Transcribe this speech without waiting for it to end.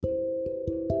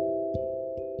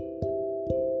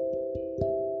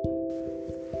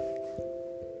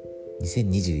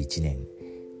2021年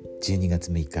12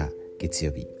月6日月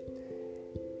曜日、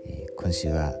今週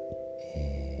は、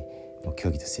もう教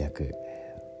義と制約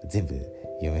全部読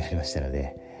み終わりましたの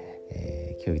で、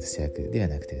教義と制約では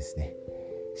なくてですね、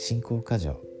信仰箇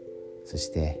条、そし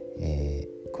て、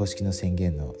公式の宣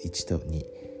言の1と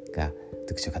2が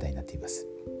読書課題になっています。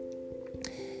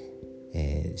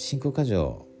信仰箇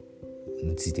条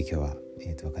について今日は、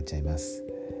分かっちゃいます。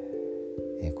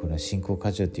この信仰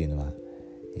箇条というのは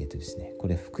ですね、こ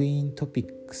れ福音トピ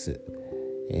ックス、っ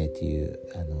ていう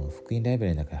福音ライブ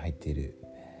ラリの中に入っている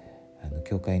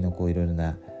教会のいろいろ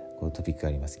なトピックが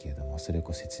ありますけれども、それ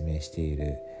を説明してい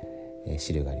る、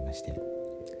資料がありまして、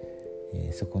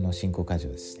そこの信仰箇条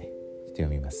をですね読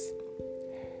みます。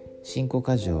信仰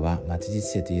箇条は末日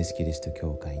聖とイエス・キリスト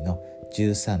教会の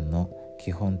13の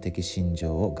基本的信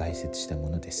条を概説した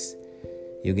ものです。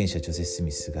預言者ジョセフ・ス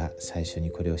ミスが最初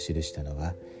にこれを記したの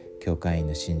は、教会員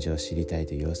の信条を知りたい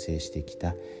と要請してき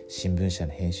た新聞社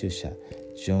の編集者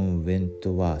ジョン・ウェン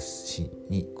トワース氏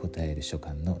に答える書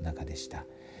簡の中でした。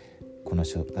この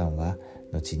書簡は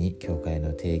後に教会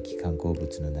の定期刊行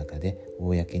物の中で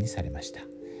公にされました。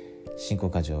信仰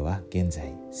箇条は現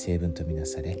在聖文とみな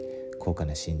され、高価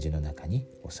な真珠の中に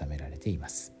収められていま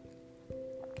す。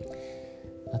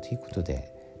ということ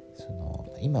で、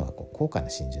今は高価な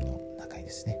真珠の中にで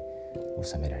すね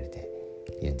収められて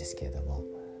いるんですけれども、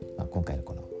今回の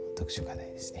この読書課題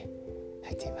ですね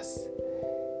入っています。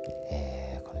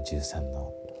この13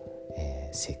の、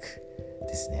聖句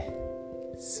ですね、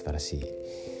素晴らしい。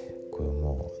これ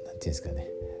もうなんていうんですか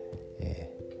ね、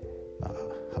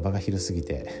幅が広すぎ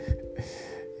て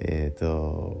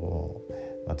も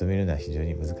うまとめるのは非常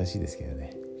に難しいですけど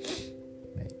ね、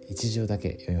一行だ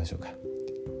け読みましょうか。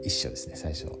一章ですね。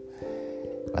最初、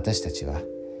私たちは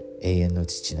永遠の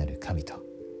父なる神と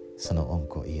その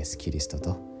御子イエス・キリスト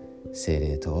と聖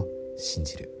霊とを信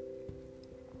じる、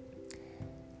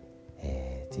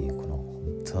っていうこの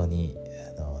本当に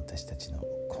私たちの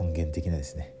根源的なで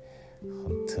すね、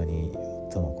本当に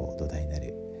最も土台にな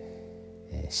る、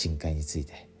信仰につい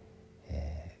て、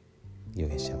預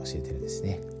言者は教えているんです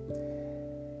ね。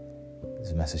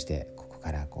そしてここ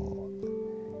から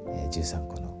13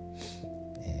個の、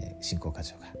信仰箇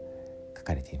条が書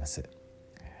かれています。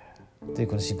という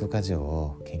この信仰箇条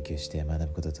を研究して学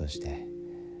ぶことを通して、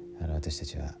私た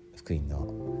ちは福音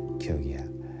の教義や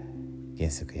原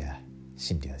則や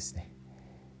真理をですね、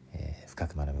深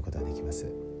く学ぶことができます。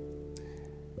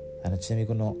ちなみに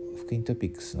この福音トピ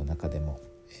ックスの中でも、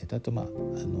あと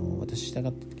私従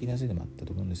って聞きなさいでもあった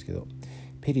と思うんですけど、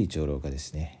ペリー長老がで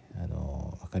すね、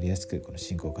分かりやすくこの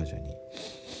信仰箇条に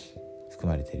含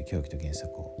まれている教義と原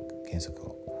則を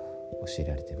教え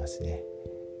られていますね。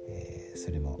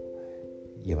それも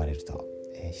読まれると、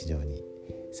非常に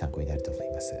参考になると思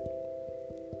います。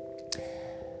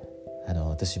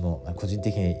私も個人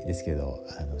的にですけど、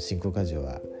信仰箇条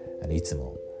はいつ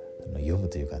も読む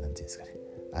というか、なんていうんですかね、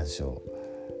暗唱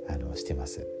してま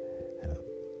す。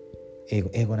英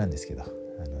語なんですけど、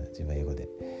自分は英語で、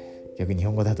逆に日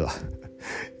本語だと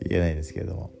言えないんですけれ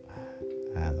ども、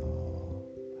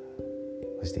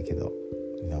そしてけど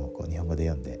今も日本語で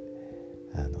読んで、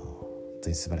本当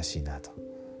に素晴らしいなと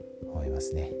思いま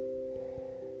すね。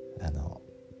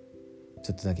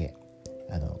ちょっとだけ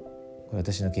これ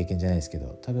私の経験じゃないですけ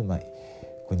ど、多分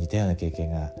似たような経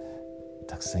験が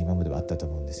たくさん今まではあったと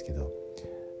思うんですけど、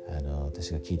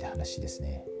私が聞いた話です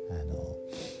ね、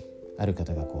ある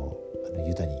方が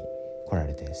ユタに来ら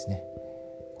れてですね、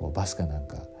バスかなん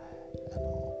か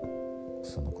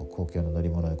その公共の乗り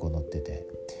物に乗ってて、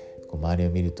周り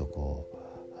を見ると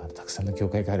たくさんの教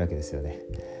会があるわけですよね。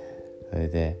それ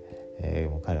で、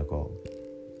もう彼は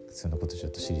そのことをちょ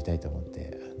っと知りたいと思っ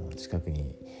て、近く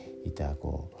にいた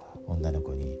女の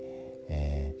子に、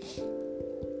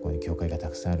ここに教会がた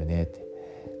くさんあるねって、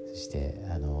そして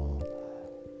あ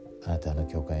なた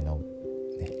教会の、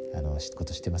こ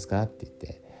と知ってますかって言っ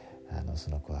て、そ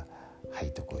の子はは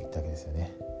いと言ったわけですよ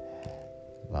ね。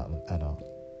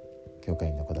教会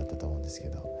員の子だったと思うんですけ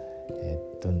ど、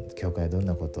教会はどん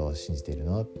なことを信じている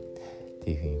のっ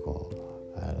ていうふう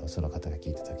にその方が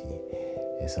聞いた時に、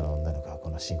その女の子はこ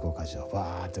の信仰箇条を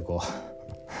わーっと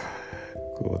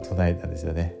唱えたんです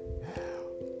よね。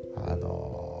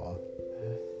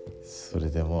それ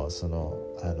でもその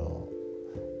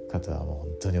方はもう本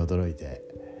当に驚いて、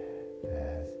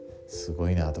すご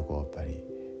いなとやっぱり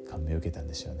感銘を受けたん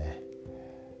でしょうね。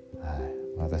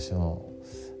私も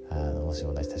もし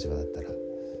同じ立場だったら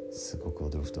すごく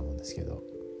驚くと思うんですけど、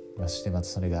そしてまた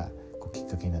それがきっ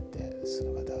かけになって、そ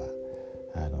の方は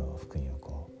福音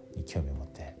に興味を持っ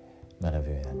て学ぶ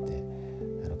ようになって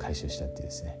改宗したっていう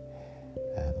ですね、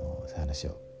そういう話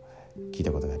を聞い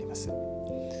たことがあります。で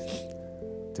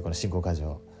この信仰箇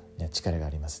条には力があ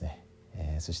りますね。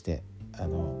そして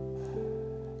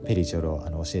ペリー長老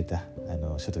教えた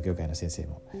初代教会の先生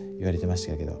も言われてまし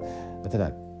たけど、た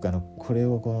だこれ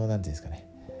をなんていうんですかね、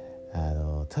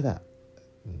ただ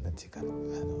なんていうか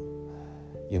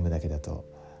読むだけだと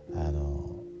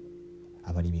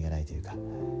あまり意味がないというか、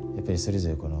やっぱりそれぞ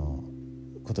れこの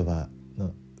言葉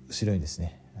の後ろにです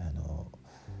ね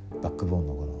バックボーン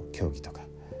のこの教義とか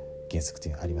原則とい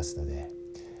うのがありますので、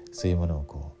そういうもの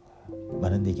を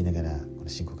学んでいきながらこの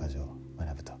信仰箇条を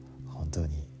学ぶと、本当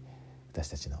に私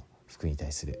たちの福音に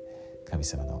対する神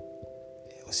様の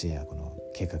教えやこの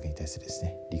計画に対するです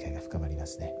ね理解が深まりま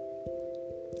すね。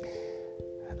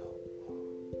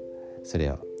それ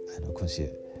を今週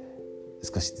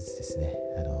少しずつですね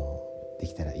で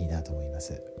きたらいいなと思いま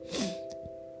す。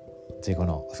最後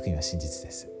の福音は真実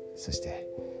です。そして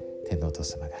天皇お父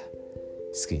様が、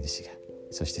救い主が、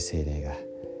そして聖霊が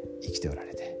生きておら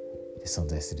れて存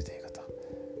在するということ、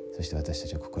そして私た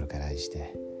ちを心から愛し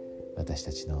て私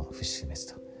たちの不死不滅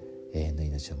と永遠の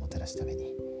命をもたらすため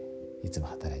にいつも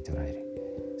働いておられる、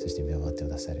そして見守っ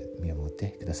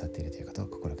てくださっているということを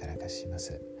心から明かしま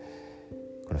す。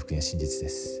この福音は真実で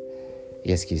す。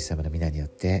イエス・キリスト様の皆によっ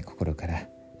て心から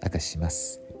明かしま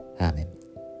す。アーメン。